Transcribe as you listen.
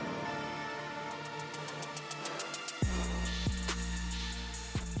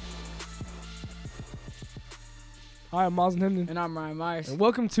Hi, I'm Miles Himden. And I'm Ryan Myers. And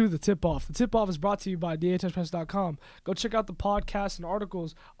welcome to The Tip-Off. The Tip-Off is brought to you by DHSpress.com. Go check out the podcasts and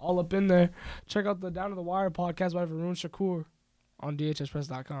articles all up in there. Check out the Down to the Wire podcast by Varun Shakur on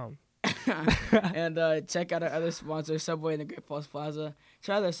DHSpress.com. And check out our other sponsors, Subway and the Great Falls Plaza.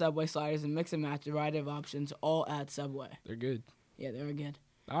 Try their Subway sliders and mix and match a variety of options, all at Subway. They're good. Yeah, they're good.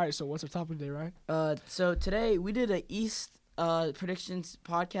 All right, so what's our topic today, Ryan? So today we did a East predictions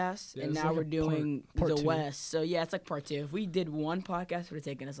podcast, and now like we're doing part the two. West. So yeah, it's like part two. If we did one podcast, it would have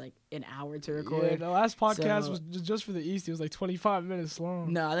taken us like an hour to record. Yeah, the last podcast So- was just for the East. It was like 25 minutes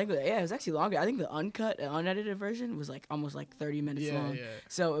long. No, I think it was actually longer. I think the uncut, unedited version was like almost like 30 minutes long. Yeah.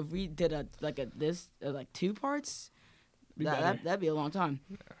 So if we did like two parts, Be better. that'd be a long time.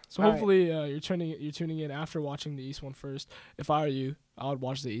 So All right. hopefully you're tuning in after watching the East one first. If I were you, I would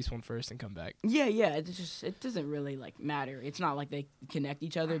watch the East one first and come back. Yeah. It doesn't really like matter. It's not like they connect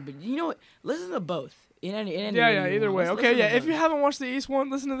each other, but you know what? Listen to both. In any Yeah, way you either want. way. Let's Okay, listen yeah. to If you both. haven't watched the East one,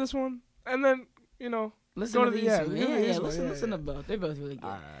 listen to this one, and then listen go to to the the East end. one. Go to the Yeah, East one. listen Yeah. to both. They're both really good. all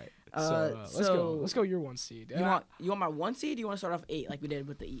right. Uh, So let's so- go. Let's go. Your one seed. You want my one seed? Or you want to start off 8 like we did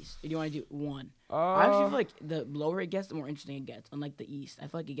with the East? Or do you want to do 1? Uh, I actually feel like the lower it gets, the more interesting it gets. Unlike the East, I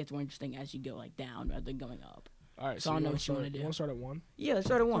feel like it gets more interesting as you go like down rather than going up. all right. so I don't know wanna what you wanna start- do. You want to start at 1? Yeah, let's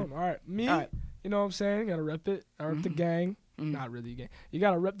start at 1. All right. Me. All right. You know what I'm saying? Gotta rep it. I rep the Mhm. gang. Mhm. Not really gang. You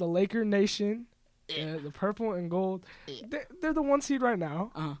gotta rep the Laker Nation. Yeah. The purple and gold. Yeah. They're the 1 seed right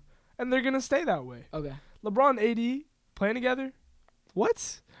now, Uh-huh. and they're gonna stay that way. Okay. LeBron and AD playing together.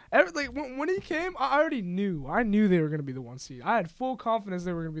 What? When he came, I already knew. I knew they were going to be the 1 seed. I had full confidence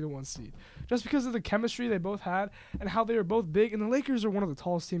they were going to be the 1 seed. Just because of the chemistry they both had and how they were both big. And the Lakers are one of the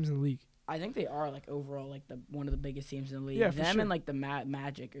tallest teams in the league. I think they are like overall like one of the biggest teams in the league. Yeah, for Them sure. and like the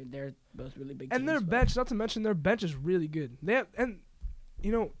Magic, they're both really big. And teams, their but- bench, not to mention their bench is really good.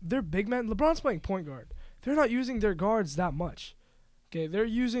 They're big men. LeBron's playing point guard. They're not using their guards that much. Okay, they're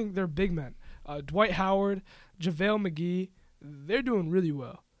using their big men. Dwight Howard, JaVale McGee, they're doing really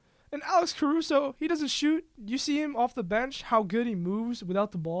well. And Alex Caruso, he doesn't shoot. You see him off the bench, how good he moves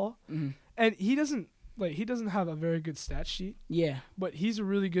without the ball. Mhm. And he doesn't have a very good stat sheet, Yeah. but he's a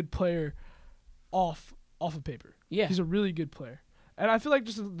really good player off of paper. Yeah. He's a really good player. And I feel like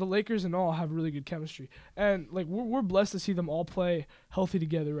just the Lakers and all have really good chemistry. And like we're blessed to see them all play healthy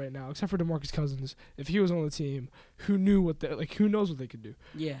together right now, except for DeMarcus Cousins. If he was on the team, who knows what they could do.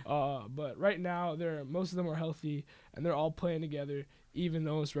 Yeah. But right now most of them are healthy and they're all playing together even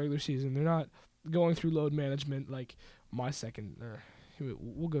though it's regular season. They're not going through load management like my second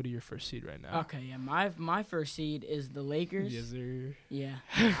we'll go to your first seed right now. Okay. Yeah. My first seed is the Lakers. Yes, sir. Yeah.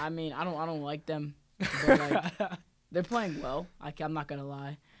 I mean, I don't like them, but like they're playing well. I'm not gonna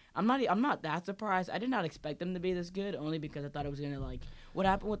lie. I'm not that surprised. I did not expect them to be this good, only because I thought it was gonna like what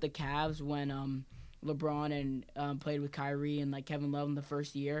happened with the Cavs when LeBron and played with Kyrie and like Kevin Love in the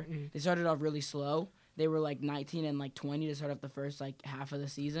first year. Mhm. They started off really slow. They were like 19 and like 20 to start off the first like half of the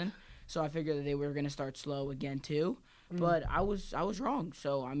season. So I figured that they were gonna start slow again too. But I was wrong.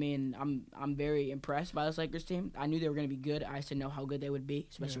 So I mean, I'm very impressed by this Lakers team. I knew they were gonna be good. I just didn't know how good they would be,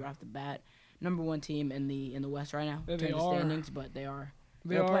 especially Yeah. right off the bat. Number 1 team in the West right now. Yeah, in they the are. standings, but they're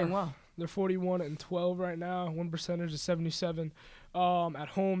They playing are. well. They're 41-12 right now. 1 percentage is 77. At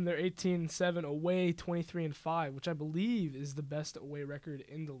home, they're 18-7. Away, 23-5, which I believe is the best away record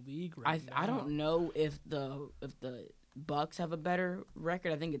in the league right now. I don't know if the Bucks have a better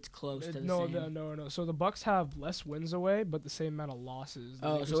record. I think it's close to the same. No. So the Bucks have less wins away, but the same amount of losses. The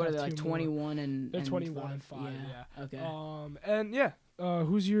Oh, Lakers so what are have they like 2 more. 21 and They're and 21-5. Yeah. Okay. And yeah.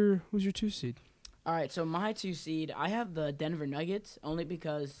 Who's your 2 seed? All right. So my 2 seed, I have the Denver Nuggets only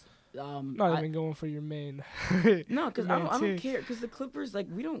because Not even going for your main. No, because your I main don't team. care. Because the Clippers, like,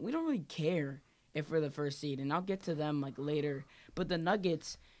 we don't really care if we're the first seed, and I'll get to them like later. But the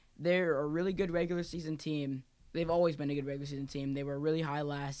Nuggets, they're a really good regular season team. They've always been a good regular season team. They were really high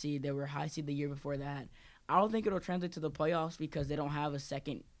last seed. They were high seed the year before that. I don't think it'll translate to the playoffs because they don't have a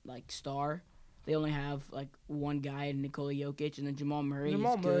second like star. They only have like one guy, Nikola Jokic, and then Jamal Murray.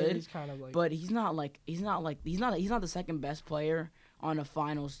 Jamal He's Murray, good, he's kind of like. but he's not the second best player on a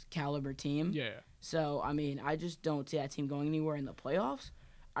finals caliber team. yeah. So, I mean, I just don't see that team going anywhere in the playoffs.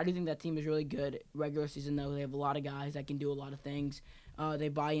 I do think that team is really good regular season, though. They have a lot of guys that can do a lot of things. They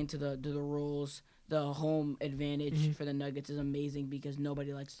buy into the rules. The home advantage for the Nuggets is amazing because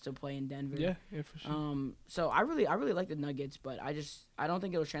nobody likes to play in Denver. Yeah, for sure. So I really like the Nuggets, but I don't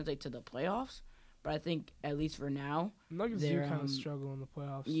think it'll translate to the playoffs. But I think at least for now, Nuggets do they're, kind of struggle in the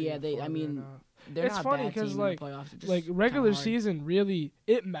playoffs. yeah, they're they're It's not funny bad 'cause, team like- in the playoffs. They're just like kinda regular hard. season, really,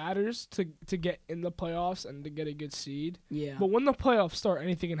 it matters to get in the playoffs and to get a good seed. Yeah. But when the playoffs start,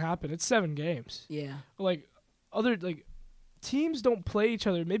 anything can happen. It's 7 games. Yeah. Like other like teams don't play each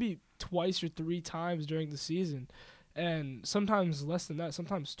other maybe twice or 3 times during the season, and sometimes less than that,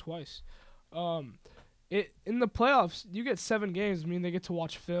 sometimes twice. In the playoffs, you get 7 games. I mean, they get to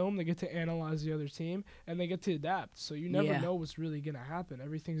watch film, they get to analyze the other team, and they get to adapt. So you never know what's really gonna happen.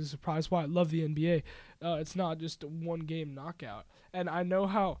 Everything's a surprise. Why I love the NBA. It's not just a 1-game knockout. And I know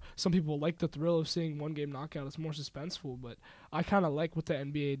how some people like the thrill of seeing 1-game knockout. It's more suspenseful, but I kind of like what the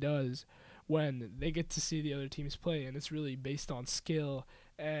NBA does when they get to see the other teams play, and it's really based on skill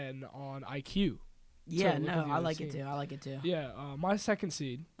and on IQ. Yeah, no, I like it too. I like it too. Yeah, my second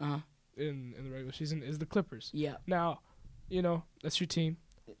seed in the regular season is the Clippers. Yeah. Now, that's your team.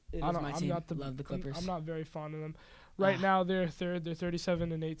 It is my team. Love the Clippers. I'm not very fond of them. Right now, they're third. They're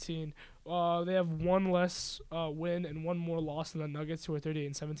 37-18. They have 1 less win and 1 more loss than the Nuggets, who are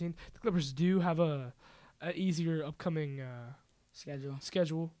 38-17. The Clippers do have a easier upcoming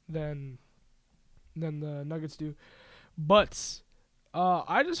schedule than the Nuggets do, but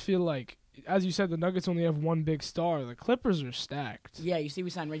I just feel like, as you said, the Nuggets only have 1 big star. The Clippers are stacked. Yeah, you see we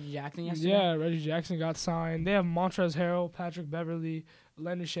signed Reggie Jackson yesterday? Yeah, Reggie Jackson got signed. They have Montrezl Harrell, Patrick Beverley,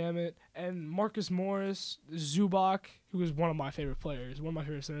 Landry Shamet, and Marcus Morris, Zubac, who is one of my favorite players, one of my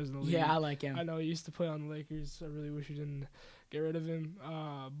favorite centers in the league. Yeah, I like him. I know he used to play on the Lakers. I really wish he didn't get rid of him.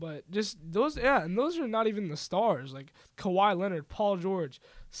 But just those, and those are not even the stars. Like Kawhi Leonard, Paul George,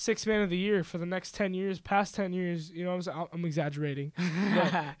 6th man of the year for the next 10 years, past 10 years. I'm exaggerating.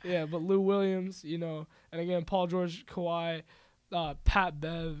 But Lou Williams, and again, Paul George, Kawhi, Pat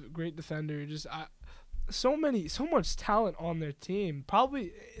Bev, great defender. So much talent on their team.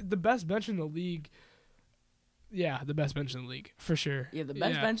 Probably the best bench in the league. Yeah, the best bench in the league for sure. Yeah, the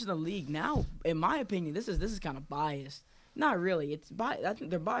best bench in the league now. In my opinion, this is kind of biased. Not really.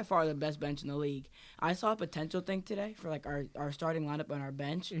 They're by far the best bench in the league. I saw a potential thing today for like our starting lineup on our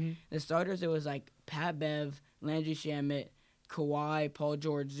bench. Mm-hmm. The starters, it was like Pat Bev, Landry Shamet, Kawhi, Paul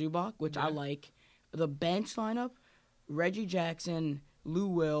George, Zubac, which I like. The bench lineup: Reggie Jackson, Lou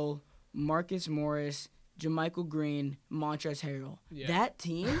Will, Marcus Morris, JaMychal Green, Montrezl Harrell. Yeah. That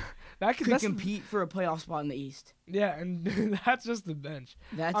team could compete for a playoff spot in the East. Yeah, and that's just the bench.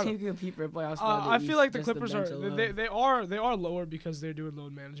 That team can compete for a playoff spot in the East. I feel like the Clippers are lower because they're doing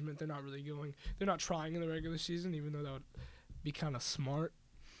load management. They're not trying in the regular season, even though that would be kind of smart.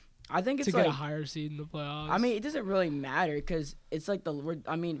 I think it's to get a higher seed in the playoffs. I mean, it doesn't really matter because it's like the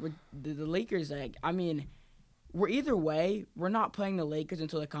Lakers. We're either way. We're not playing the Lakers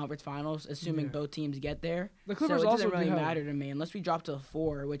until the conference finals, assuming both teams get there. The Clippers so it also doesn't really matter to me unless we drop to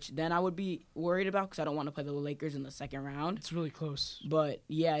 4, which then I would be worried about because I don't want to play the Lakers in the second round. It's really close. But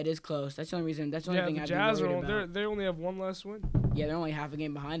yeah, it is close. That's the only reason. That's the only thing I'd be worried about. They only have 1 less win. Yeah, they're only half a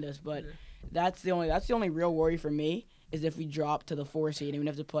game behind us. But that's the only real worry for me is if we drop to the 4 seed and we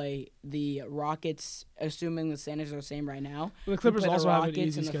have to play the Rockets, assuming the standings are the same right now. Well, the Clippers also have an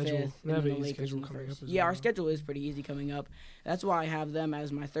easy schedule. They have an easy schedule coming up as well. Our schedule is pretty easy coming up. That's why I have them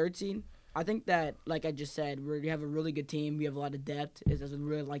as my 3rd seed. I think that, like I just said, we have a really good team. We have a lot of depth. I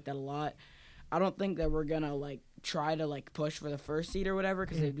really like that a lot. I don't think that we're going to try to push for the 1st seed or whatever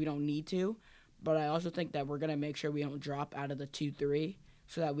because we don't need to. But I also think that we're going to make sure we don't drop out of the 2-3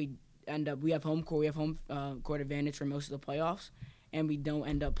 so that we have home court. We have home court advantage for most of the playoffs, and we don't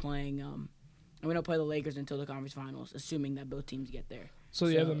end up playing. And we don't play the Lakers until the conference finals, assuming that both teams get there. So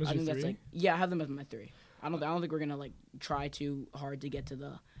you have them as your 3? I have them as my 3. I don't think we're gonna try too hard to get to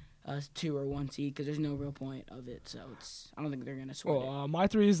the 2 or 1 seed because there's no real point of it. So I don't think they're gonna sweat it. My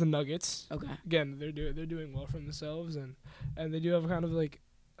 3 is the Nuggets. Okay. Again, they're doing well for themselves, and they do have kind of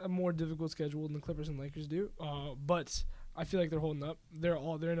a more difficult schedule than the Clippers and Lakers do. But I feel like they're holding up. They're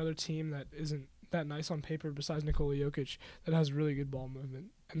another team that isn't that nice on paper besides Nikola Jokic that has really good ball movement.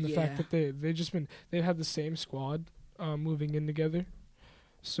 And the fact that they've had the same squad moving in together.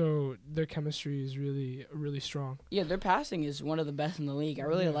 So their chemistry is really, really strong. Yeah, their passing is one of the best in the league. I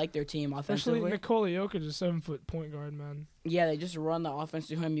really like their team offensively. Especially Nikola Jokic is a 7-foot point guard, man. Yeah, they just run the offense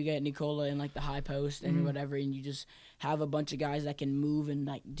to him. You get Nikola in the high post and whatever, and you just have a bunch of guys that can move and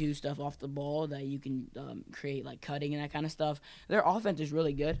do stuff off the ball that you can create cutting and that kind of stuff. Their offense is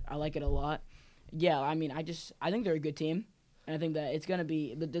really good. I like it a lot. Yeah, I think they're a good team. And I think that it's going to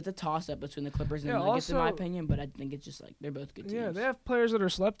be it's a toss-up between the Clippers and the Nuggets, in my opinion. But I think it's just they're both good teams. Yeah, they have players that are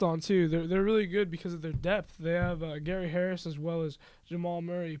slept on, too. They're really good because of their depth. They have Gary Harris as well as Jamal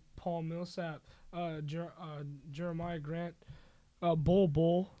Murray, Paul Millsap, Jeremiah Grant,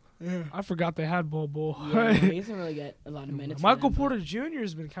 Bull. Yeah. I forgot they had Bull. Yeah, he doesn't really get a lot of minutes. Michael Porter Jr.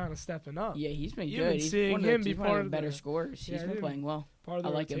 has been kind of stepping up. Yeah, he's been good. He's seeing him be part of the better scorers. He's been playing well. Part of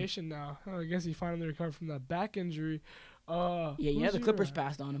the rotation now. I guess he finally recovered from that back injury. The Clippers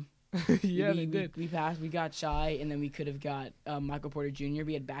passed on him. Yeah, we, they we, did. We got Shy, and then we could have got Michael Porter Jr.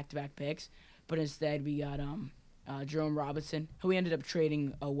 We had back-to-back picks, but instead we got Jerome Robinson, who we ended up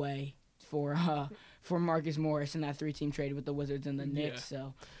trading away for Marcus Morris in that 3-team trade with the Wizards and the Knicks.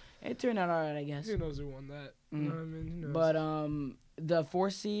 So it turned out all right, I guess. Who knows who won that? You know what I mean? Who knows? But the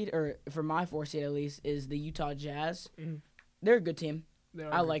 4th seed, or for my 4th seed at least, is the Utah Jazz. Mhm. They're a good team. They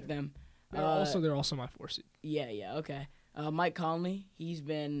are I good like team. them. They're also my 4 seed. Yeah, okay. Mike Conley, he's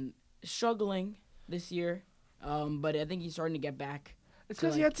been struggling this year, but I think he's starting to get back. It's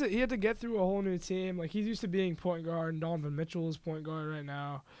because he had to get through a whole new team. Like, he's used to being point guard, and Donovan Mitchell is point guard right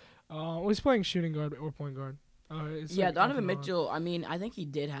now. He's playing shooting guard or point guard. Donovan Mitchell. I mean, I think he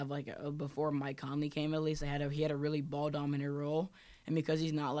did have before Mike Conley came. At least he had a really ball dominant role, and because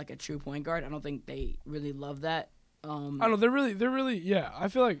he's not like a true point guard, I don't think they really love that. I don't know. They're really. Yeah, I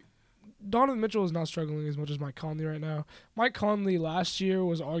feel like Donovan Mitchell is not struggling as much as Mike Conley right now. Mike Conley last year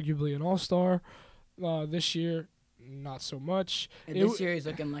was arguably an all-star. This year, not so much. And this year he's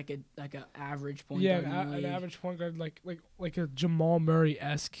looking like an average point guard. Yeah, an average point guard, like a Jamal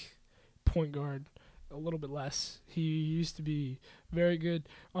Murray-esque point guard. A little bit less. He used to be very good.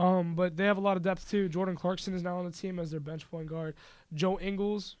 But they have a lot of depth too. Jordan Clarkson is now on the team as their bench point guard. Joe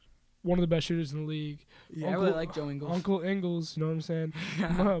Ingles, one of the best shooters in the league. Yeah, I really like Joe Ingles. Uncle Ingles, you know what I'm saying?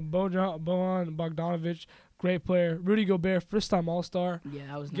 Bojan Bogdanovic, great player. Rudy Gobert, first-time All-Star. Yeah,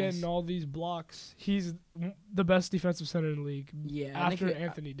 that was getting nice. all these blocks. He's the best defensive center in the league. Yeah, after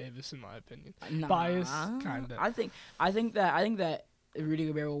Anthony Davis, in my opinion. Nah, Bias, kind of. I think that Rudy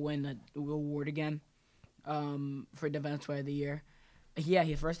Gobert will win the award again. For Defensive Player of the Year. Yeah,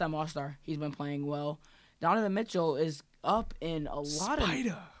 he's first-time All-Star. He's been playing well. Donovan Mitchell is up in a lot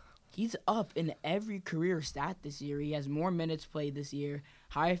of... He's up in every career stat this year. He has more minutes played this year,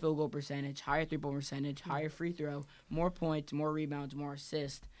 higher field goal percentage, higher three-point percentage, higher free throw, more points, more rebounds, more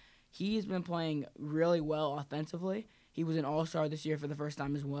assists. He's been playing really well offensively. He was an All-Star this year for the first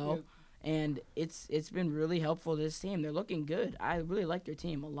time as well. Yeah. And it's been really helpful to this team. They're looking good. I really like their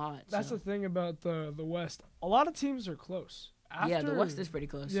team a lot. That's the thing about the West. A lot of teams are close. The West is pretty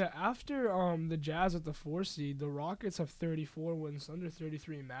close. Yeah, after the Jazz at the 4 seed, the Rockets have 34 wins, Thunder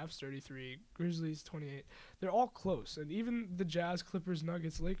 33, Mavs 33, Grizzlies 28. They're all close. And even the Jazz, Clippers,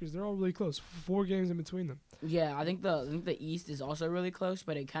 Nuggets, Lakers, they're all really close. 4 games in between them. Yeah, I think the East is also really close,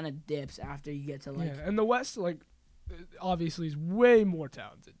 but it kind of dips after you get to Yeah, and the West, obviously is way more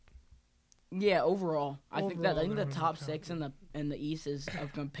talented. Yeah, overall, I think the top 6 in the East is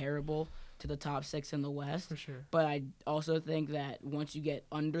comparable to the top 6 in the West. For sure. But I also think that once you get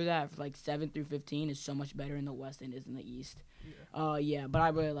under that, 7 through 15 is so much better in the West than it is in the East. Yeah. But I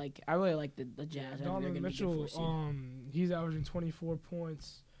really like the Jazz. Yeah, Donovan Mitchell, he's averaging 24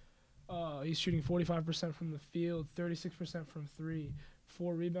 points. He's shooting 45% from the field, 36% from 3,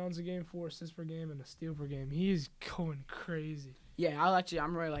 4 rebounds a game, 4 assists per game, and a steal per game. He's going crazy. Yeah,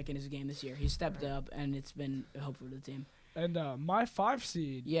 I'm really liking his game this year. He's stepped up, and it's been helpful to the team. And my 5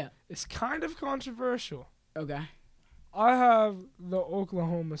 seed is kind of controversial. Okay. I have the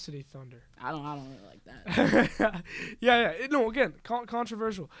Oklahoma City Thunder. I don't really like that. Yeah. No, again,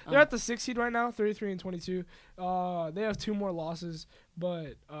 controversial. They're at the 6 seed right now, 33 and 22. They have 2 more losses,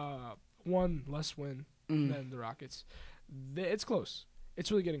 but 1 less win than the Rockets. It's close. It's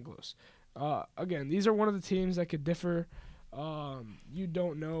really getting close. Again, these are one of the teams that could differ. You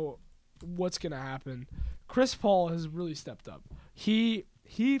don't know what's going to happen. Chris Paul has really stepped up. He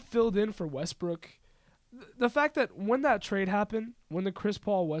filled in for Westbrook. The fact that when that trade happened, when the Chris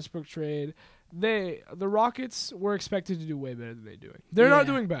Paul Westbrook trade, the Rockets were expected to do way better than they're doing. They're not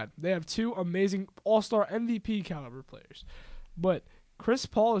doing bad. They have 2 amazing All-Star MVP caliber players. But Chris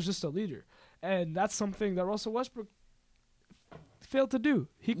Paul is just a leader, and that's something that Russell Westbrook failed to do.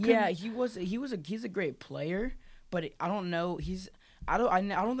 He's a great player, but I don't know. I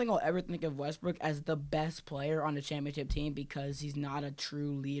don't think I'll ever think of Westbrook as the best player on a championship team because he's not a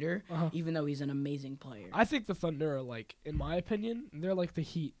true leader, even though he's an amazing player. I think the Thunder are in my opinion, they're like the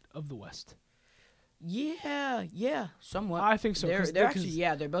Heat of the West. Yeah, somewhat. I think so.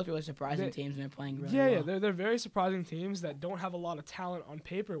 They're both really surprising teams and they're playing really well. Yeah, they're very surprising teams that don't have a lot of talent on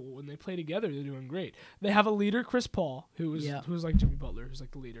paper. When they play together, they're doing great. They have a leader, Chris Paul, who's like Jimmy Butler, who's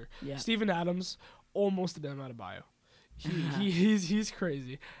like the leader. Yeah. Steven Adams, almost a Bam Adebayo. He's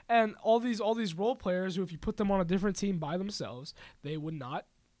crazy. And all these role players who, if you put them on a different team by themselves, they would not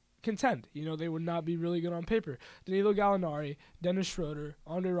contend. They would not be really good on paper. Danilo Gallinari, Dennis Schroeder,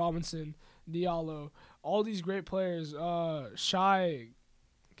 Andre Robinson, Diallo, all these great players, Shai,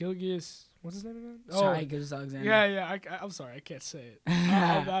 Gilgeous, What's his name again? Shai Gilgeous-Alexander. Yeah. I'm sorry, I can't say it.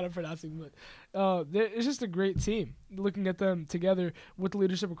 I'm bad at pronouncing, but it's just a great team. Looking at them together with the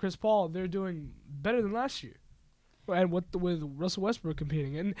leadership of Chris Paul, they're doing better than last year. And with Russell Westbrook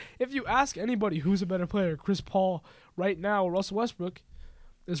competing. And if you ask anybody who's a better player, Chris Paul right now or Russell Westbrook,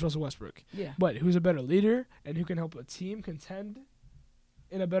 it's Russell Westbrook. Yeah. But who's a better leader and who can help a team contend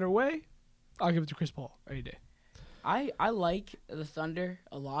in a better way, I'll give it to Chris Paul any day. I like the Thunder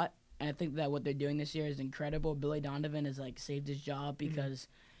a lot, and I think that what they're doing this year is incredible. Billy Donovan has saved his job because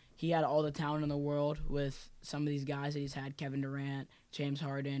he had all the talent in the world with some of these guys that he's had: Kevin Durant, James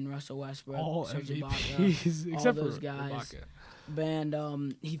Harden, Russell Westbrook, All Serge MVPs, Ibaka, except all those for guys. Ibaka.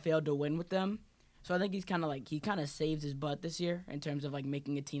 And he failed to win with them. So I think he's kind of saved his butt this year in terms of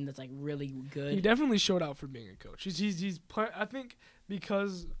making a team that's really good. He definitely showed out for being a coach. I think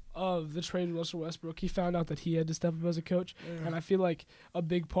because of the trade of Russell Westbrook, he found out that he had to step up as a coach, and I feel like a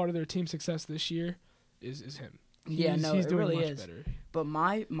big part of their team success this year is him. He's doing really much is. better. But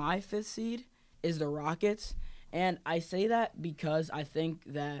my fifth seed is the Rockets, and I say that because I think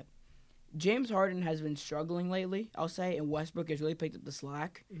that James Harden has been struggling lately, I'll say, and Westbrook has really picked up the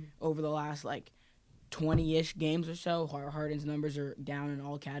slack over the last 20-ish games or so. Harden's numbers are down in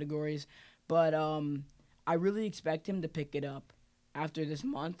all categories, but I really expect him to pick it up after this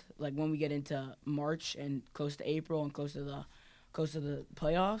month, when we get into March and close to April and close to the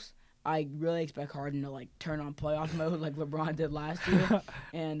playoffs. I really expect Harden to turn on playoff mode like LeBron did last year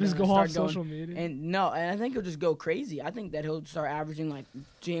and just go off social media. And I think he'll just go crazy. I think that he'll start averaging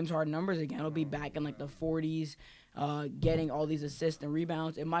James Harden numbers again. He'll be back in the 40s. Getting all these assists and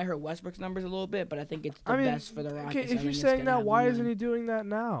rebounds. It might hurt Westbrook's numbers a little bit, but I think it's the best for the Rockets. Okay, if you're saying that, why isn't he doing that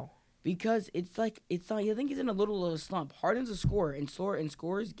now? Because it's not. I think he's in a little of a slump. Harden's a scorer, and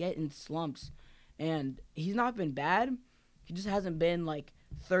scorers get in slumps, and he's not been bad. He just hasn't been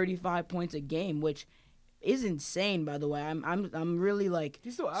 35 points a game, which is insane. By the way, I'm really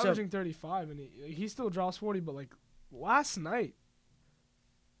he's still averaging 35, and he still drops 40. But last night,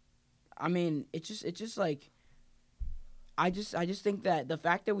 I mean, it's just I just think that the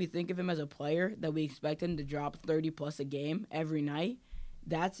fact that we think of him as a player, that we expect him to drop 30+ a game every night,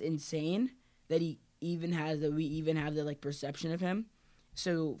 that's insane. That we even have the perception of him.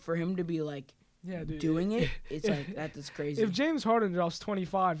 So for him to be doing it, it's that's crazy. If James Harden drops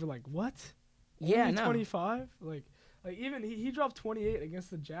 25, you're like, what? Yeah, only no. 25? Even he dropped 28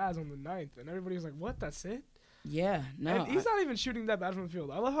 against the Jazz on the 9th, and everybody was like, what? That's it? Yeah, no. And he's not even shooting that bad from the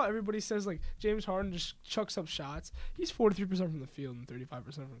field. I love how everybody says James Harden just chucks up shots. He's 43% from the field and 35%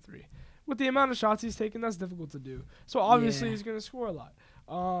 from three. With the amount of shots he's taken, that's difficult to do. So obviously he's going to score a lot.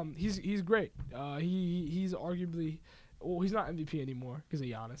 He's great. He's arguably, he's not MVP anymore because of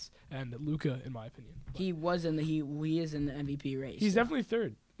Giannis and Luka, in my opinion. But He is in the MVP race. he's definitely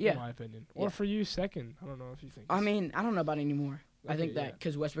third, Yeah. in my opinion. Or for you, second. I don't know if you think. I mean, I don't know about anymore. I think Okay, that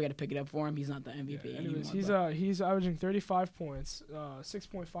because Westbrook had to pick it up for him, he's not the MVP Anyways, anymore. he's averaging 35 points,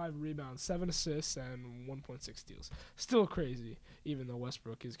 6.5 rebounds, 7 assists, and 1.6 steals. Still crazy, even though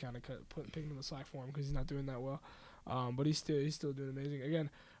Westbrook is kind of picking the slack for him because he's not doing that well. But he's still doing amazing. Again,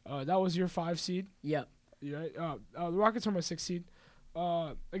 that was your 5 seed. Yep. You right? The Rockets are my 6 seed.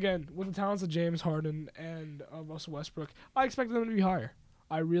 Again, with the talents of James Harden and Russell Westbrook, I expected them to be higher.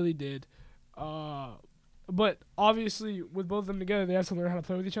 I really did. But obviously, with both of them together, they have to learn how to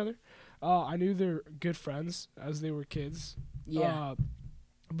play with each other. I knew they're good friends as they were kids. Yeah.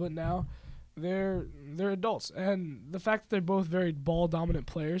 But now they're adults, and the fact that they're both very ball dominant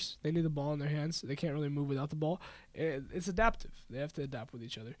players, they need the ball in their hands. They can't really move without the ball. It's adaptive. They have to adapt with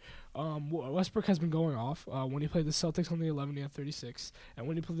each other. Westbrook has been going off. When he played the Celtics on the 11, he had 36, and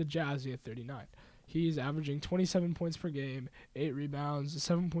when he played the Jazz, he had 39. He's averaging 27 points per game, 8 rebounds,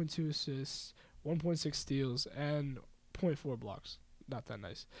 7.2 assists, 1.6 steals, and 0.4 blocks. Not that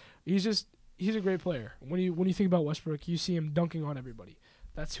nice. He's a great player. When you think about Westbrook, you see him dunking on everybody.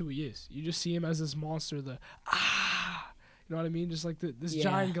 That's who he is. You just see him as this monster, you know what I mean? Just this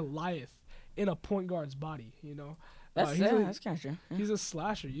giant Goliath in a point guard's body, you know? That's kind of true. Yeah. He's a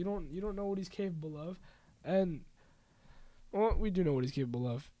slasher. You don't know what he's capable of. And, well, we do know what he's capable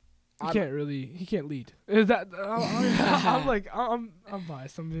of. He can't lead. Is that I'm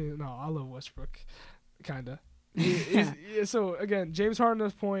biased. I love Westbrook, kinda. So again, James Harden at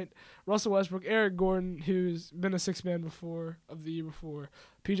this point, Russell Westbrook, Eric Gordon, who's been a 6-man of the year before,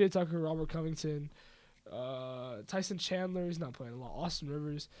 PJ Tucker, Robert Covington, Tyson Chandler, he's not playing a lot, Austin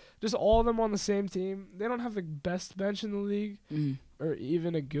Rivers, just all of them on the same team. They don't have the best bench in the league, or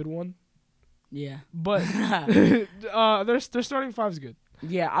even a good one. Yeah. But their starting five's good.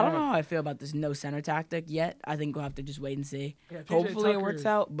 Yeah, I don't know how I feel about this no center tactic yet. I think we'll have to just wait and see. Yeah, PJ Hopefully it Tucker, works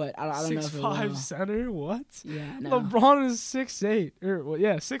out, but I don't know if it will. 6'5" center. What? Yeah, no. LeBron is 6'8", or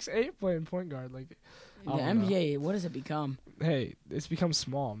 6'8" playing point guard. Like The I don't know. NBA, what has it become? Hey, it's become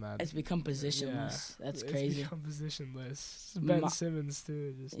small, man. It's become positionless. That's It's crazy. become positionless. Ben My- Simmons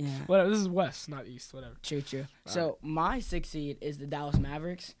too. Just Yeah. whatever. This is West, not East. Whatever. True. Right. So my 6th seed is the Dallas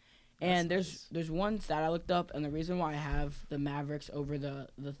Mavericks, and That's there's one stat I looked up, and the reason why I have the Mavericks over the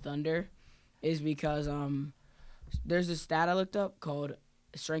Thunder is because there's a stat I looked up called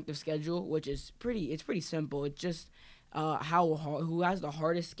strength of schedule, which is pretty simple. It's just who has the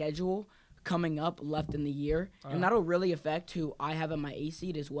hardest schedule coming up left in the year, and that'll really affect who I have in my A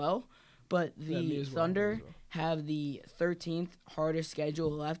seed as well. But Yeah, me the as well, me Thunder as well. have the 13th hardest schedule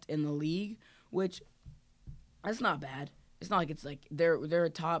left in the league, which that's not bad. It's not like it's like they're a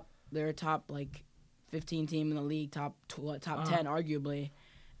top like 15 team in the league, top 10 arguably,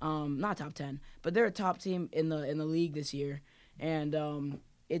 not top 10, but they're a top team in the league this year, and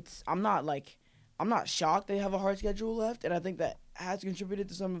I'm not shocked they have a hard schedule left, and I think that has contributed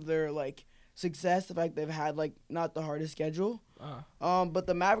to some of their like success. The fact they've had like not the hardest schedule, but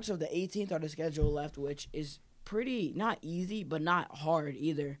the Mavericks have the 18th hardest schedule left, which is pretty not easy but not hard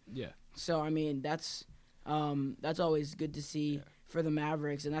either. Yeah. So I mean that's always good to see for the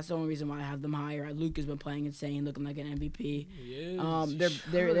Mavericks, and that's the only reason why I have them higher. Luke has been playing insane, looking like an MVP. He They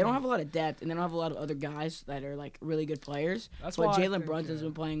don't have a lot of depth, and they don't have a lot of other guys that are like really good players. That's but why I Jalen think, Brunson's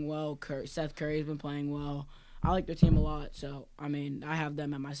been playing well. Seth Curry's been playing well. I like their team a lot, so I mean I have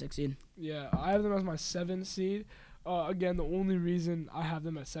them at my 6th seed. Yeah, I have them as my 7th seed. Again, the only reason I have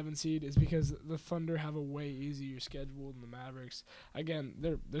them at 7th seed is because the Thunder have a way easier schedule than the Mavericks. Again,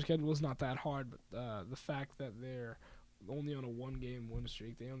 their schedule is not that hard, but the fact that they're only on a 1-game win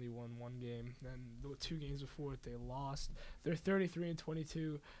streak, they only won 1 game, and the 2 games before it they lost. They're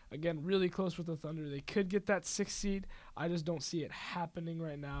 33-22. Again, really close with the Thunder. They could get that 6th seed. I just don't see it happening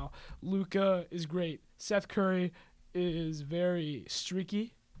right now. Luka is great. Seth Curry is very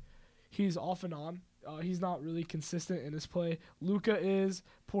streaky. He's off and on. He's not really consistent in his play. Luka is.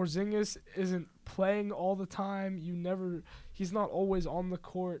 Porzingis isn't playing all the time. He's not always on the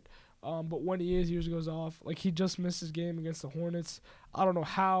court. But when he is, he usually goes off. Like, he just missed his game against the Hornets. I don't know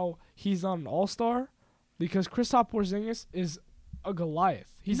how he's not an all-star because Kristaps Porzingis is a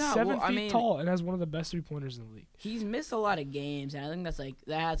Goliath. He's 7 feet tall and has one of the best three-pointers in the league. He's missed a lot of games, and I think that's like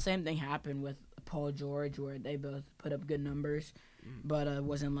that same thing happened with Paul George, where they both put up good numbers, but it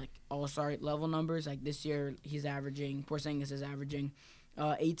wasn't like all-star level numbers. Like this year, Porzingis is averaging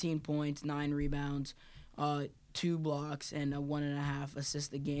 18 points, 9 rebounds, 2 blocks, and a 1.5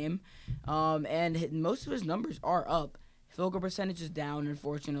 assist a game. And most of his numbers are up. Field goal percentage is down,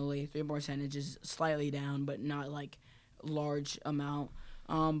 unfortunately. 3-point percentage is slightly down, but not like large amount.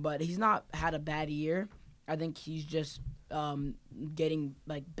 But he's not had a bad year. I think he's just getting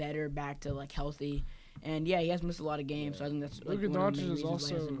like better back to like healthy. And yeah, he has missed a lot of games, so I think that's like Luka one of the Doncic main is reasons why he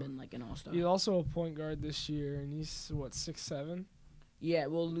also- hasn't been like an all-star. He's also a point guard this year, and he's, 6'7"? Yeah,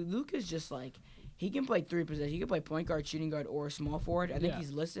 well, Luka's just like he can play 3 positions. He can play point guard, shooting guard, or small forward. I think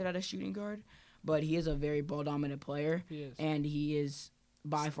he's listed at a shooting guard, but he is a very ball dominant player, He is. and he is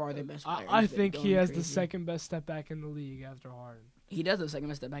by far their best player. I He's been think he going has the crazy. second best step back in the league after Harden. He does have the second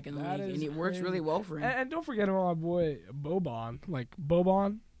best step back in the That league, is and it works crazy. really well for him. And don't forget about my boy Boban. Like,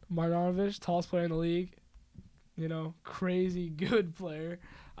 Boban Marjanovic, tallest player in the league. You know, crazy good player.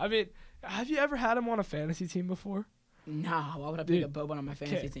 I mean, have you ever had him on a fantasy team before? Nah, why would I pick Dude, a Boban on my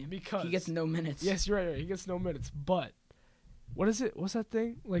fantasy Okay, team? because He gets no minutes. Yes, you're right. He gets no minutes. But what is it? What's that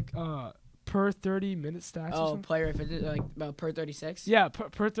thing? Like per 30-minute stats or Oh, something? player, if it's like about per 36. Yeah,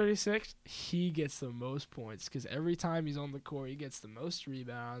 per 36, he gets the most points because every time he's on the court, he gets the most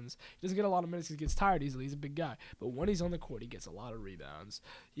rebounds. He doesn't get a lot of minutes because he gets tired easily. He's a big guy. But when he's on the court, he gets a lot of rebounds.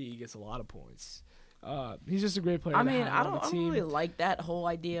 He gets a lot of points. He's just a great player. I to mean, have I on the don't team. really like that whole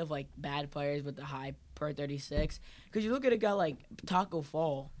idea of like bad players with the high per 36. Because you look at a guy like Taco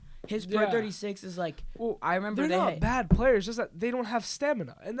Fall. His per Yeah. 36 is like, Well, I remember they're they not had, bad players, just that they don't have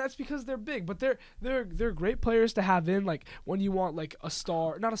stamina, and that's because they're big. But they're great players to have in, like when you want like a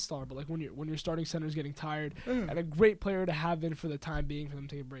star, not a star, but like when your starting center is getting tired, and a great player to have in for the time being for them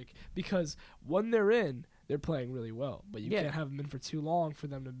to take a break. Because when they're in, they're playing really well, but you Yeah. can't have them in for too long for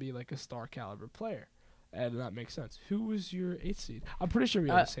them to be like a star caliber player, and that makes sense. Who was your 8th seed? I'm pretty sure we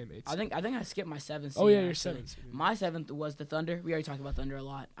have the same 8th seed. I think I skipped my 7th. Oh yeah, seed, your actually. 7th seed. My 7th was the Thunder. We already talked about Thunder a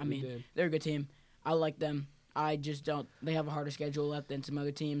lot. I We mean, did. they're a good team. I like them. I just don't. They have a harder schedule left than some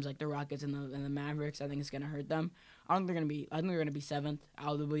other teams like the Rockets and the Mavericks. I think it's gonna hurt them. I think they're gonna be seventh.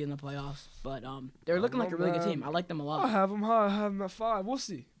 They'll be in the playoffs, but they're looking like a really good team. I like them a I lot. have them high. I have them at 5. We'll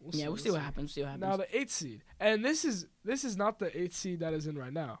see. We'll see what happens. Now the 8th seed, and this is not the 8th seed that is in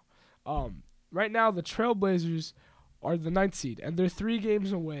right now. Right now the Trailblazers are the 9th seed, and they're 3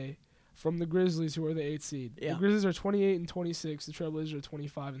 games away from the Grizzlies, who are the 8th seed. Yeah. The Grizzlies are 28 and 26. The Trailblazers are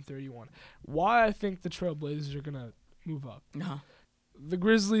 25 and 31. Why I think the Trailblazers are gonna move up? The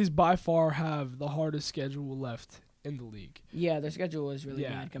Grizzlies by far have the hardest schedule left in the league. Yeah, their schedule is really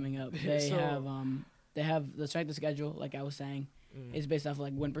bad coming up. They have the strength of schedule, like I was saying, is based off of,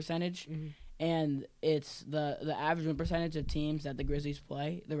 like, win percentage, and it's the average win percentage of teams that the Grizzlies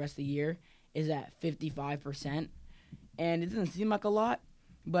play the rest of the year is at 55%, and it doesn't seem like a lot,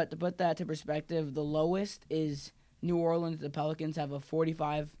 but to put that to perspective, the lowest is New Orleans. The Pelicans have a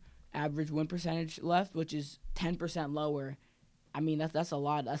 45 average win percentage left, which is 10% lower. I mean, that's a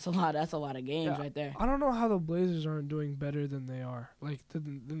lot. That's a lot of games right there. I don't know how the Blazers aren't doing better than they are, like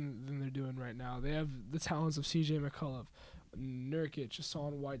than they're doing right now. They have the talents of C.J. McCullough, Nurkic,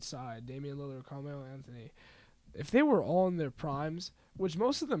 Hassan Whiteside, Damian Lillard, Carmelo Anthony. If they were all in their primes, which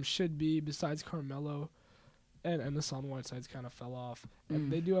most of them should be, besides Carmelo, and Hassan Whiteside's kind of fell off,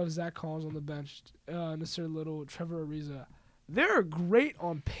 and they do have Zach Collins on the bench, Nasir Little, Trevor Ariza. They're great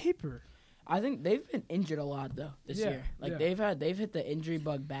on paper. I think they've been injured a lot though this year. Like they've hit the injury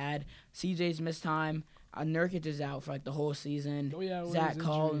bug bad. CJ's missed time. Nurkic is out for like the whole season. Zach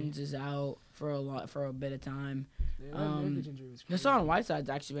Collins is out for a bit of time. Hassan Whiteside's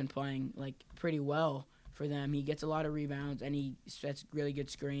actually been playing like pretty well for them. He gets a lot of rebounds and he sets really good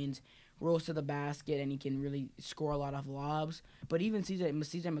screens, rolls to the basket, and he can really score a lot of lobs. But even CJ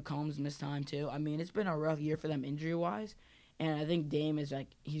McCollum's missed time too. I mean, it's been a rough year for them injury wise. And I think Dame is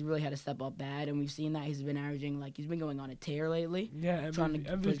he's really had to step up bad, and we've seen that he's been averaging he's been going on a tear lately. Yeah, trying to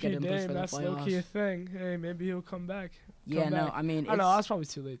MVP Dame, that's low key a thing. Hey, maybe he'll come back. I mean, I know it's probably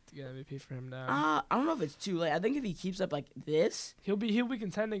too late to get MVP for him now. I don't know if it's too late. I think if he keeps up like this, he'll be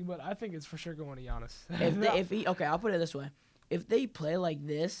contending, but I think it's for sure going to Giannis. I'll put it this way: if they play like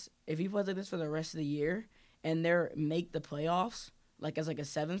this, if he plays like this for the rest of the year, and they make the playoffs as a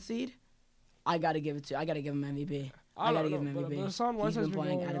 7th seed, I gotta give him MVP. I gotta give him MVP. But Hassan Whiteside's been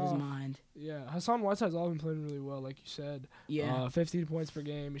playing out of his mind. Yeah, Hassan Whiteside's all been playing really well, like you said. Yeah. 15 points per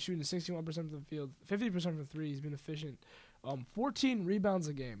game. He's shooting 61% from the field, 50% from 3. He's been efficient. 14 rebounds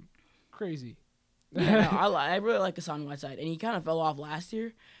a game. Crazy. Yeah, I really like Hassan Whiteside, and he kind of fell off last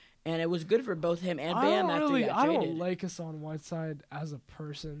year, and it was good for both him and Bam after he got I traded. don't like Hassan Whiteside as a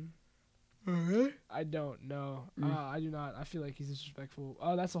person. I don't know. I do not. I feel like he's disrespectful.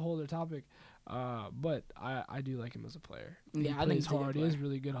 That's a whole other topic. But I do like him as a player. Yeah, he plays hard. He has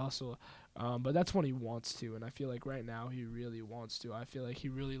really good hustle. But that's when he wants to, and I feel like right now he really wants to. I feel like he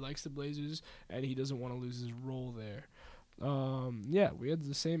really likes the Blazers, and he doesn't want to lose his role there. We had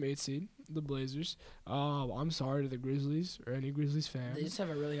the same 8th seed, the Blazers. I'm sorry to the Grizzlies or any Grizzlies fans. They just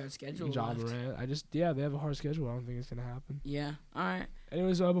have a really hard schedule. Ja Morant. They have a hard schedule. I don't think it's gonna happen. Yeah. All right.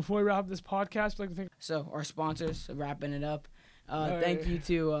 Anyways, before we wrap up this podcast, I'd like to thank. So our sponsors, wrapping it up. Thank you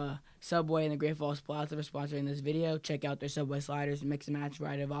to Subway and the Great Falls Plaza for sponsoring this video. Check out their Subway sliders, mix and match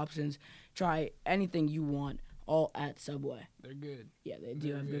variety of options. Try anything you want, all at Subway. They're good. Yeah, they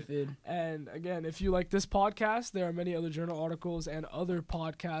do have good food. And again, if you like this podcast, there are many other journal articles and other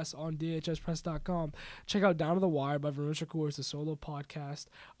podcasts on dhspress.com. Check out Down to the Wire by Varun Shakur. It's a solo podcast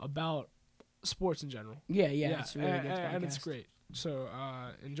about sports in general. Yeah, it's a really good podcast. And it's great. So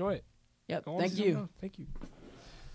enjoy it. Yep, thank you. Thank you.